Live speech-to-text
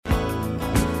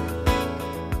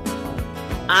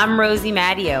I'm Rosie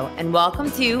Matteo, and welcome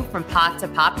to From Pot to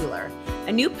Popular,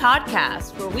 a new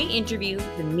podcast where we interview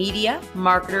the media,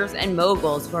 marketers, and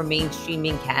moguls who are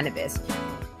mainstreaming cannabis.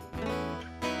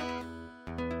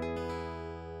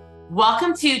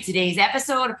 Welcome to today's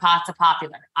episode of Pot to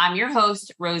Popular. I'm your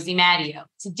host, Rosie Matteo.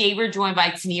 Today, we're joined by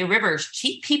Tania Rivers,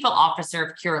 Chief People Officer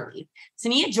of Curaleaf.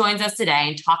 Tania joins us today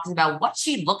and talks about what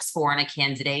she looks for in a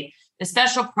candidate, the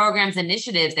special programs and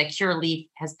initiatives that Curaleaf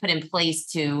has put in place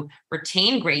to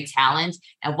retain great talent,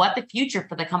 and what the future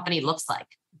for the company looks like.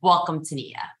 Welcome,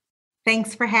 Tania.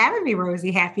 Thanks for having me,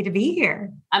 Rosie. Happy to be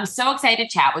here. I'm so excited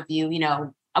to chat with you. You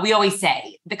know, we always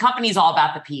say the company's all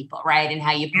about the people, right? And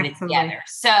how you put Absolutely. it together.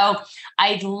 So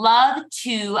I'd love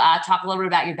to talk a little bit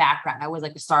about your background. I always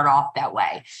like to start off that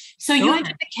way. So you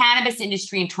entered the cannabis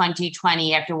industry in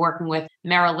 2020 after working with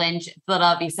Merrill Lynch,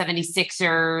 Philadelphia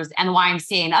 76ers, and the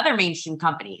YMCA and other mainstream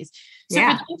companies. So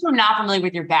for those who are not familiar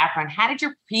with your background, how did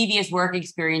your previous work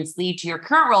experience lead to your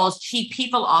current role as Chief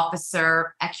People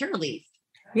Officer at Curaleaf?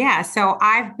 Yeah, so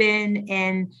I've been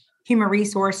in human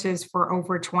resources for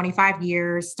over 25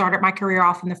 years, started my career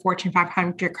off in the Fortune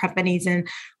 500 companies and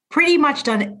pretty much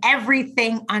done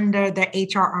everything under the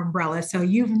HR umbrella. So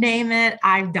you've named it,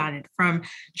 I've done it, from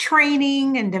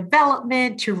training and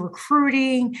development to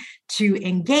recruiting to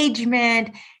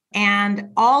engagement.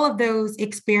 And all of those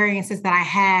experiences that I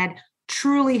had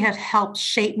truly have helped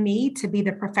shape me to be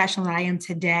the professional that I am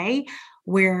today,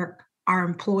 where our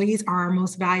employees are our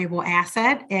most valuable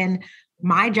asset. And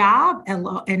my job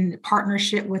in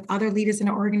partnership with other leaders in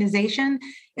the organization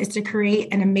is to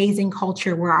create an amazing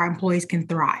culture where our employees can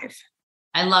thrive.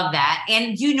 I love that.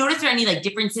 And do you notice there are any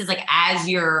differences as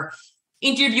you're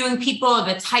interviewing people,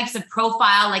 the types of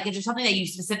profile? Is there something that you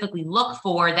specifically look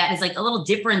for that is a little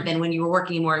different than when you were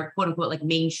working in more quote unquote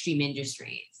mainstream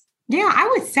industries? Yeah, I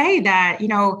would say that,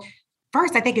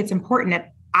 first, I think it's important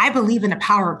that I believe in the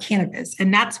power of cannabis.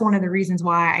 And that's one of the reasons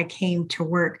why I came to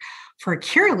work for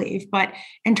Curaleaf. But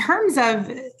in terms of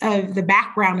the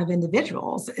background of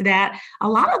individuals, that a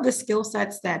lot of the skill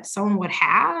sets that someone would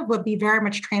have would be very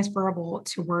much transferable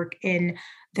to work in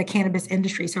the cannabis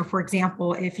industry. So for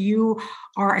example, if you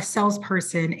are a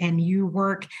salesperson and you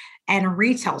work at a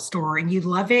retail store and you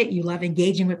love it, you love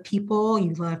engaging with people,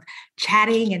 you love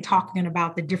chatting and talking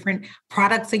about the different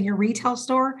products in your retail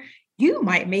store, you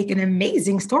might make an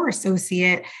amazing store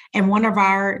associate in one of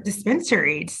our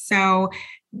dispensaries. So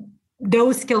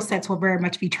those skill sets will very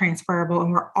much be transferable,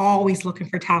 and we're always looking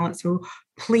for talent. So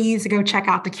please go check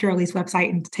out the Curaleaf's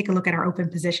website and take a look at our open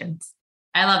positions.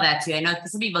 I love that too. I know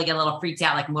some people get a little freaked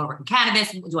out, I'm working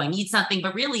cannabis. Do I need something?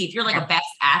 But really, if you're a best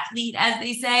athlete, as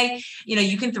they say,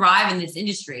 you can thrive in this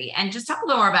industry. And just talk a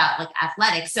little more about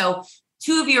athletics. So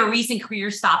two of your recent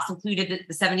career stops included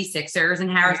the 76ers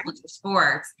and Harris Blitzer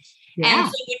Sports. Yeah. And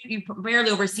so you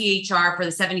primarily oversee HR for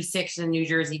the 76ers and New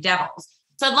Jersey Devils.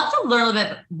 So I'd love to learn a little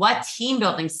bit what team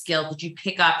building skills did you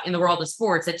pick up in the world of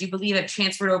sports that you believe have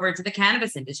transferred over into the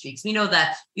cannabis industry? Because we know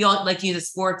that we all like to use a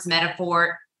sports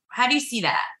metaphor. How do you see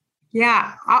that?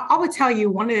 Yeah, I would tell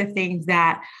you one of the things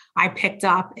that I picked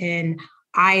up and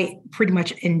I pretty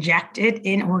much injected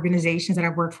in organizations that I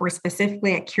work for,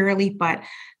 specifically at Curaleaf, but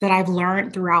that I've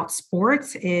learned throughout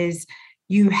sports is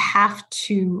you have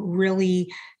to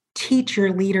really teach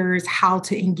your leaders how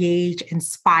to engage,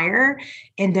 inspire,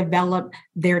 and develop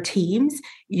their teams.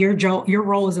 Your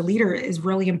role as a leader is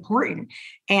really important.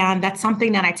 And that's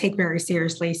something that I take very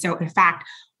seriously. So in fact,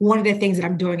 one of the things that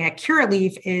I'm doing at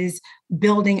Curaleaf is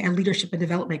building a leadership and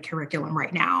development curriculum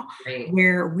right now,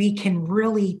 where we can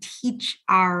really teach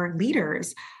our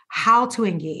leaders how to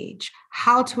engage,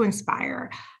 how to inspire,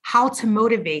 how to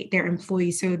motivate their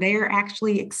employees so they're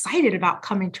actually excited about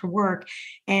coming to work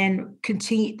and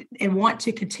want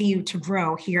to continue to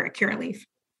grow here at Curaleaf.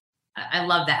 I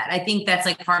love that. I think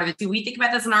that's part of it too. We think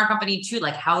about this in our company too.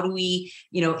 How do we,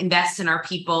 invest in our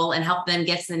people and help them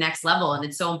get to the next level? And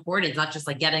it's so important. It's not just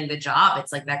getting the job.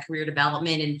 It's that career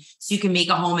development. And so you can make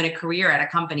a home and a career at a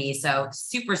company. So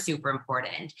super, super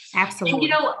important. Absolutely.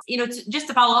 And, just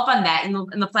to follow up on that,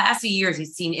 in the past few years, we've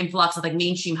seen influx of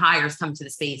mainstream hires come to the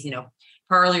space,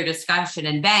 per earlier discussion,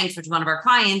 and banks, which is one of our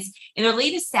clients, in their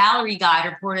latest salary guide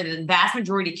reported that the vast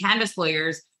majority of cannabis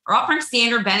lawyers are offering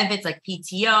standard benefits like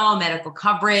PTO, medical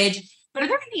coverage. But are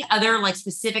there any other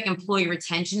specific employee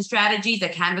retention strategies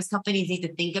that cannabis companies need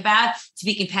to think about to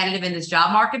be competitive in this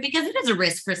job market? Because it is a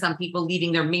risk for some people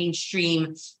leaving their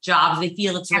mainstream jobs. They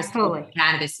feel it's a risk in the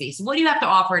cannabis space. What do you have to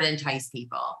offer to entice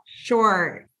people?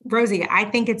 Sure. Rosie, I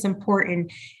think it's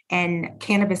important, and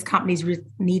cannabis companies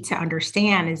need to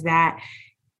understand is that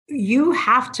you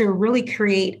have to really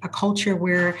create a culture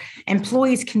where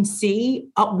employees can see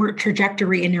upward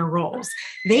trajectory in their roles.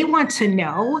 They want to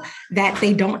know that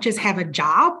they don't just have a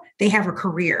job, they have a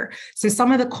career. So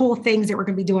some of the cool things that we're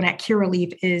going to be doing at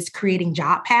Curaleaf is creating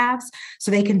job paths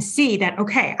so they can see that,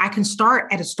 okay, I can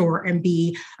start at a store and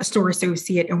be a store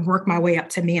associate and work my way up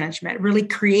to management, really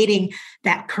creating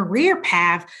that career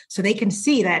path so they can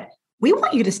see that we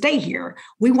want you to stay here.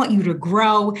 We want you to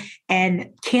grow. And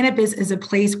cannabis is a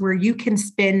place where you can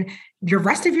spend your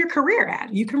rest of your career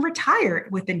at. You can retire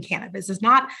within cannabis. It's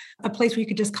not a place where you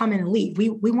could just come in and leave.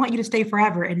 We want you to stay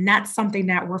forever. And that's something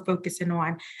that we're focusing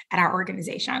on at our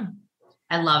organization.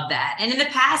 I love that. And in the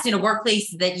past,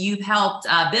 workplaces that you've helped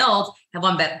build have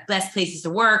won Best Places to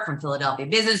Work from Philadelphia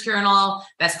Business Journal,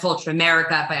 Best Culture in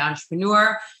America by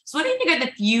Entrepreneur. So what do you think are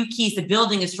the few keys to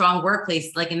building a strong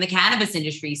workplace, like in the cannabis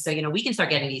industry, so we can start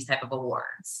getting these type of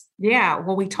awards? Yeah,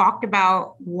 well, we talked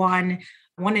about one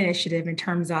initiative in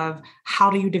terms of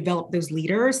how do you develop those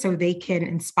leaders so they can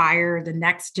inspire the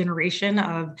next generation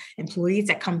of employees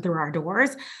that come through our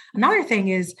doors. Another thing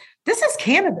is, this is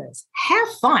cannabis. Have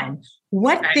fun.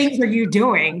 What things are you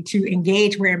doing to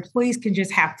engage where employees can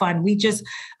just have fun? We just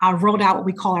rolled out what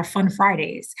we call our Fun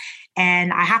Fridays.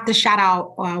 And I have to shout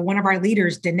out one of our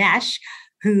leaders, Dinesh,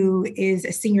 who is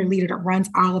a senior leader that runs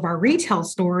all of our retail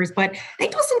stores, but they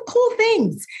do some cool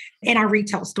things in our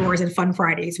retail stores and Fun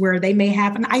Fridays where they may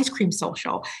have an ice cream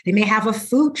social. They may have a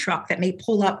food truck that may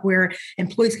pull up where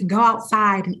employees can go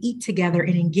outside and eat together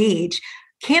and engage.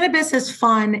 Cannabis is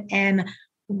fun, and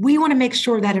we want to make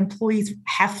sure that employees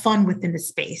have fun within the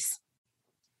space.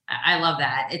 I love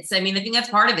that. I think that's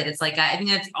part of it. It's like, I think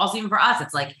that's also even for us.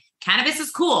 It's like, cannabis is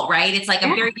cool, right? It's like a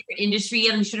very different industry,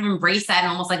 and we should have embraced that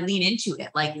and almost like lean into it.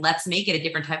 Like, let's make it a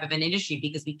different type of an industry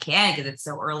because we can, because it's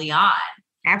so early on.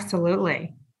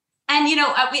 Absolutely. And,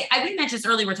 we mentioned this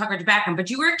earlier, we're talking about your background, but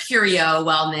you were at Curio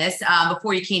Wellness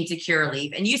before you came to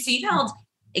Curaleaf, and you held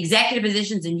executive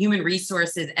positions in human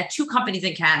resources at two companies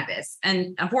in cannabis.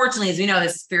 And unfortunately, as we know,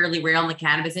 this is fairly rare in the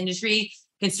cannabis industry,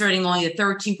 considering only the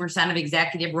 13% of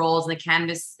executive roles in the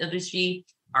cannabis industry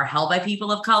are held by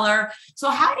people of color. So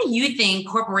how do you think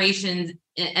corporations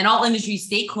and all industry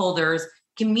stakeholders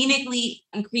can meaningfully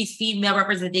increase female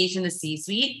representation in the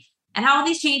C-suite? And how will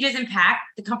these changes impact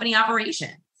the company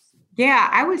operations? Yeah,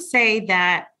 I would say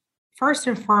that first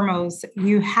and foremost,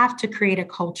 you have to create a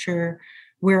culture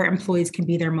where employees can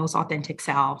be their most authentic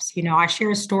selves. I share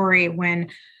a story when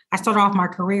I started off my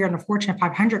career in the Fortune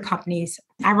 500 companies.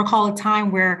 I recall a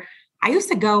time where I used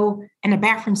to go in a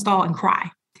bathroom stall and cry.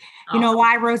 You know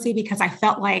why, Rosie? Because I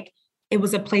felt like it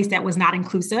was a place that was not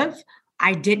inclusive.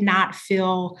 I did not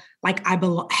feel like I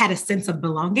had a sense of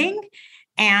belonging,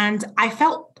 and I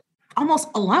felt almost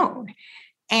alone.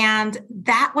 And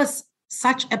that was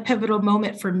such a pivotal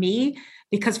moment for me,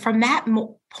 because from that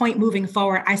point moving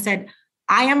forward, I said,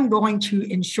 I am going to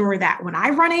ensure that when I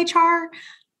run HR,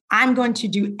 I'm going to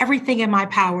do everything in my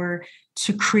power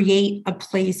to create a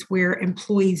place where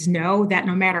employees know that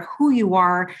no matter who you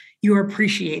are, you're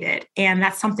appreciated. And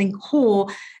that's something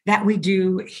cool that we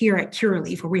do here at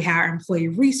Curaleaf, where we have our employee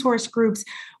resource groups.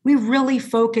 We really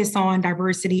focus on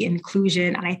diversity and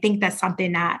inclusion. And I think that's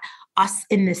something that us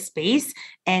in this space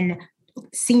and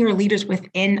senior leaders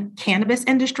within cannabis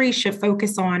industry should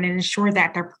focus on and ensure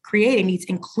that they're creating these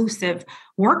inclusive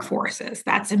workforces.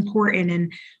 That's important.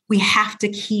 And we have to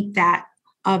keep that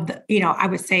I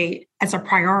would say as a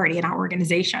priority in our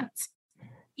organizations.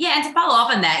 Yeah. And to follow up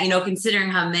on that, considering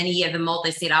how many of the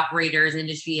multi-state operators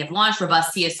industry have launched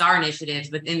robust CSR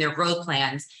initiatives within their growth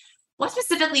plans, what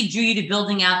specifically drew you to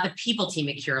building out the people team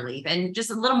at Curaleaf? And just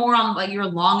a little more on what your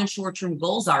long and short-term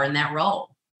goals are in that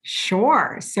role.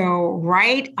 Sure. So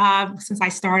since I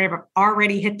started, I've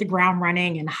already hit the ground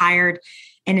running and hired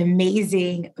an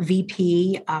amazing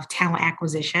VP of talent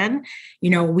acquisition.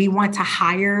 We want to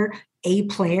hire A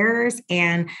players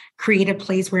and create a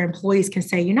place where employees can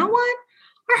say, you know what?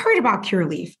 I heard about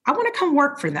Curaleaf. I want to come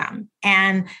work for them.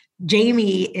 And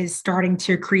Jamie is starting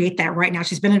to create that right now.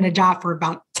 She's been in a job for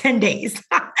about 10 days,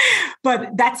 but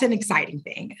that's an exciting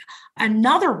thing.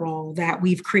 Another role that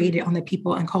we've created on the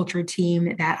people and culture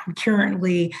team that I'm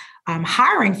currently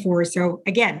hiring for. So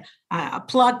again, a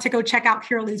plug to go check out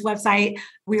Curaleaf's website.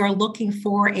 We are looking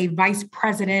for a vice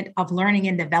president of learning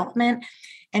and development.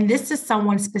 And this is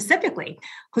someone specifically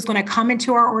who's going to come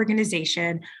into our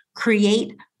organization,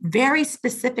 create very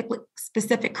specific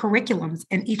curriculums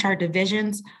in each of our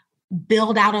divisions,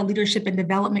 build out a leadership and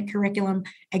development curriculum,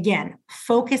 again,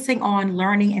 focusing on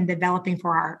learning and developing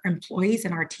for our employees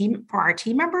and for our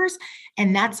team members.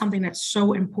 And that's something that's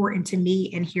so important to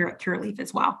me and here at Curaleaf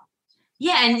as well.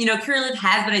 Yeah, and Curaleaf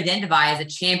has been identified as a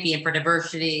champion for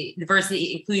diversity,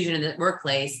 inclusion in the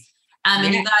workplace.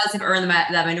 And you guys have earned the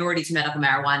Minority to Medical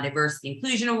Marijuana Diversity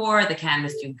Inclusion Award, the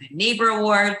Cannabis Doing Good Neighbor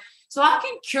Award. So how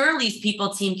can Curaleaf's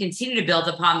people team continue to build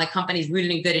upon the company's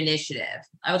Rooted in Good initiative?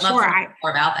 I would love to know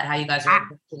more about that, how you guys are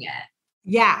approaching it.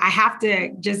 Yeah, I have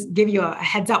to just give you a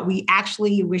heads up. We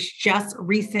actually was just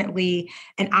recently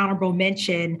an honorable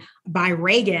mention by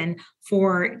Reagan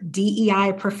for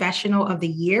DEI Professional of the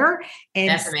Year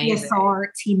and CSR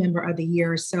Team Member of the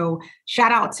Year. So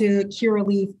shout out to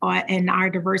Curaleaf and our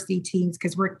diversity teams,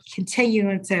 because we're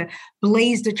continuing to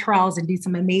blaze the trails and do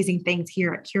some amazing things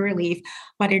here at Curaleaf.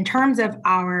 But in terms of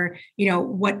our,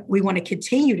 what we want to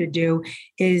continue to do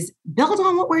is build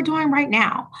on what we're doing right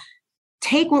now.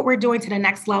 Take what we're doing to the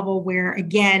next level where,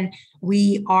 again,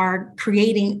 we are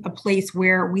creating a place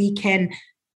where we can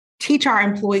teach our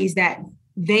employees that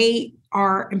they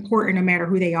are important no matter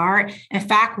who they are. In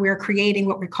fact, we're creating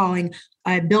what we're calling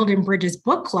a Building Bridges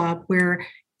Book Club, where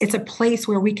it's a place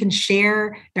where we can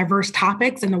share diverse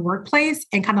topics in the workplace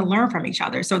and kind of learn from each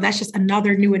other. So that's just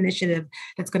another new initiative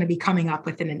that's going to be coming up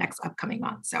within the next upcoming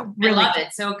month. So really, I love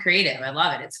it. So creative. I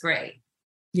love it. It's great.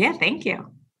 Yeah, thank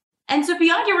you. And so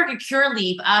beyond your work at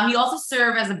Curaleaf, you also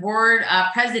serve as a board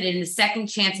president in the Second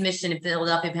Chance Mission in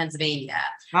Philadelphia, Pennsylvania.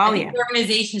 The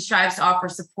organization strives to offer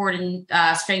support and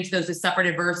strength to those who suffered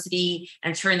adversity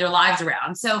and turn their lives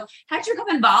around. So how did you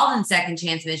become involved in Second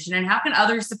Chance Mission, and how can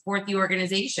others support the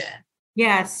organization?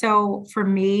 Yeah, so for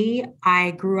me,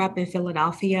 I grew up in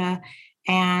Philadelphia,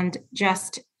 and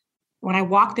just when I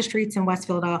walked the streets in West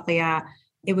Philadelphia,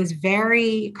 it was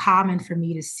very common for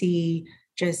me to see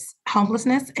just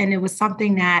homelessness. And it was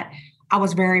something that I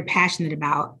was very passionate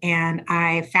about. And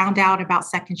I found out about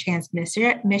Second Chance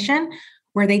Mission,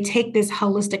 where they take this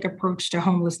holistic approach to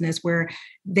homelessness, where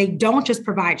they don't just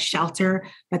provide shelter,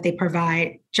 but they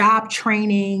provide job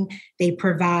training, they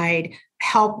provide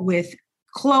help with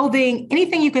clothing,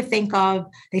 anything you could think of.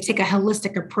 They take a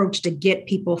holistic approach to get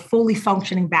people fully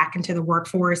functioning back into the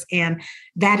workforce. And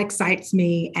that excites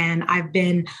me. And I've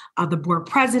been the board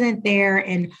president there.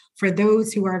 And for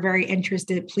those who are very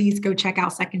interested, please go check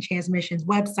out Second Chance Mission's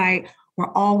website.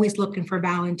 We're always looking for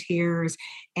volunteers.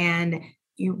 And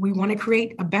we want to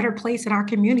create a better place in our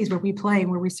communities where we play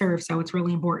and where we serve. So it's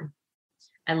really important.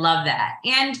 I love that.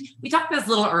 And we talked about this a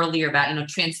little earlier about,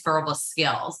 transferable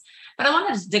skills, but I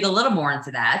want to dig a little more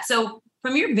into that. So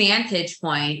from your vantage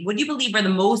point, what do you believe are the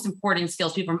most important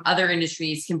skills people from other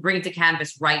industries can bring to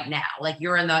cannabis right now? Like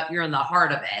you're in the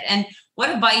heart of it. And what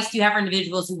advice do you have for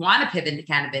individuals who want to pivot into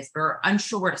cannabis but are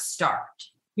unsure where to start?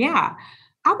 Yeah,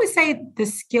 I would say the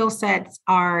skill sets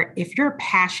are, if you're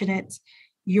passionate,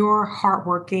 you're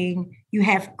hardworking, you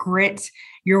have grit,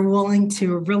 you're willing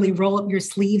to really roll up your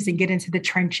sleeves and get into the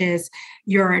trenches,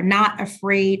 you're not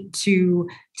afraid to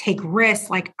take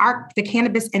risks. Like the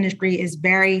cannabis industry is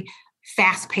very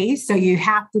fast paced, so you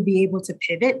have to be able to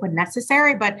pivot when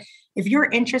necessary. But if you're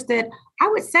interested, I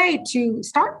would say to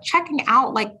start checking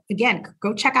out,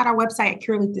 go check out our website at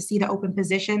Curaleaf to see the open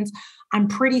positions. I'm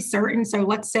pretty certain. So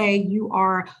let's say you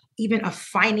are even a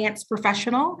finance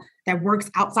professional that works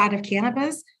outside of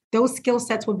cannabis, those skill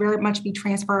sets will very much be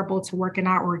transferable to work in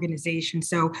our organization.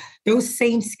 So those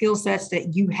same skill sets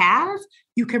that you have,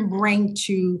 you can bring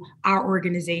to our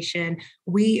organization.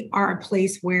 We are a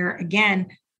place where, again,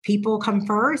 people come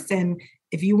first. And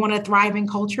if you want to thrive in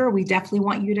culture, we definitely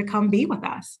want you to come be with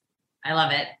us. I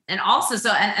love it. And also,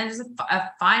 and just a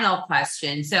final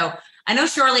question. So I know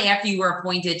shortly after you were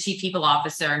appointed Chief People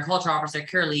Officer and Culture Officer at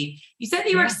Curaleaf, you said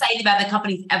that you were excited about the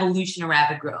company's evolution and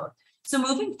rapid growth. So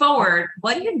moving forward,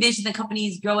 what do you envision the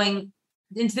company's growing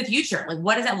into the future? Like,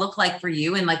 what does that look like for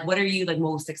you? And what are you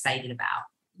most excited about?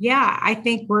 Yeah, I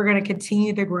think we're going to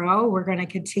continue to grow. We're going to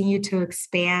continue to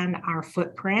expand our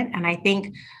footprint. And I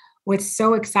think what's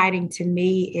so exciting to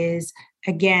me is,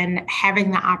 again,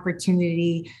 having the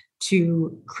opportunity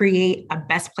to create a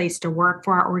best place to work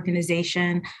for our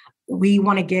organization. We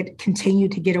want to continue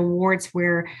to get awards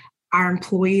where our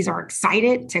employees are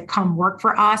excited to come work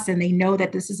for us, and they know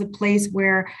that this is a place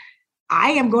where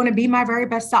I am going to be my very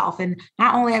best self. And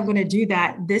not only am I going to do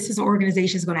that, this is an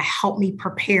organization is going to help me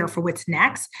prepare for what's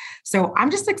next. So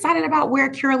I'm just excited about where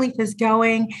Curaleaf is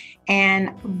going,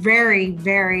 and very,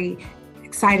 very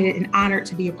excited and honored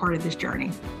to be a part of this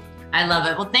journey. I love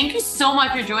it. Well, thank you so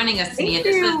much for joining us today.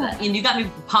 You got me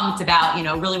pumped about,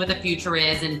 really what the future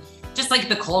is and just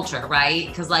the culture, right?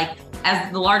 Because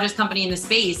as the largest company in the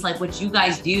space, what you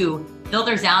guys do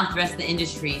filters down to the rest of the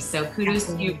industry. So kudos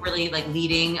to you, really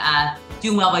leading,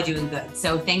 doing well by doing good.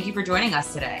 So thank you for joining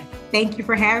us today. Thank you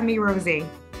for having me, Rosie.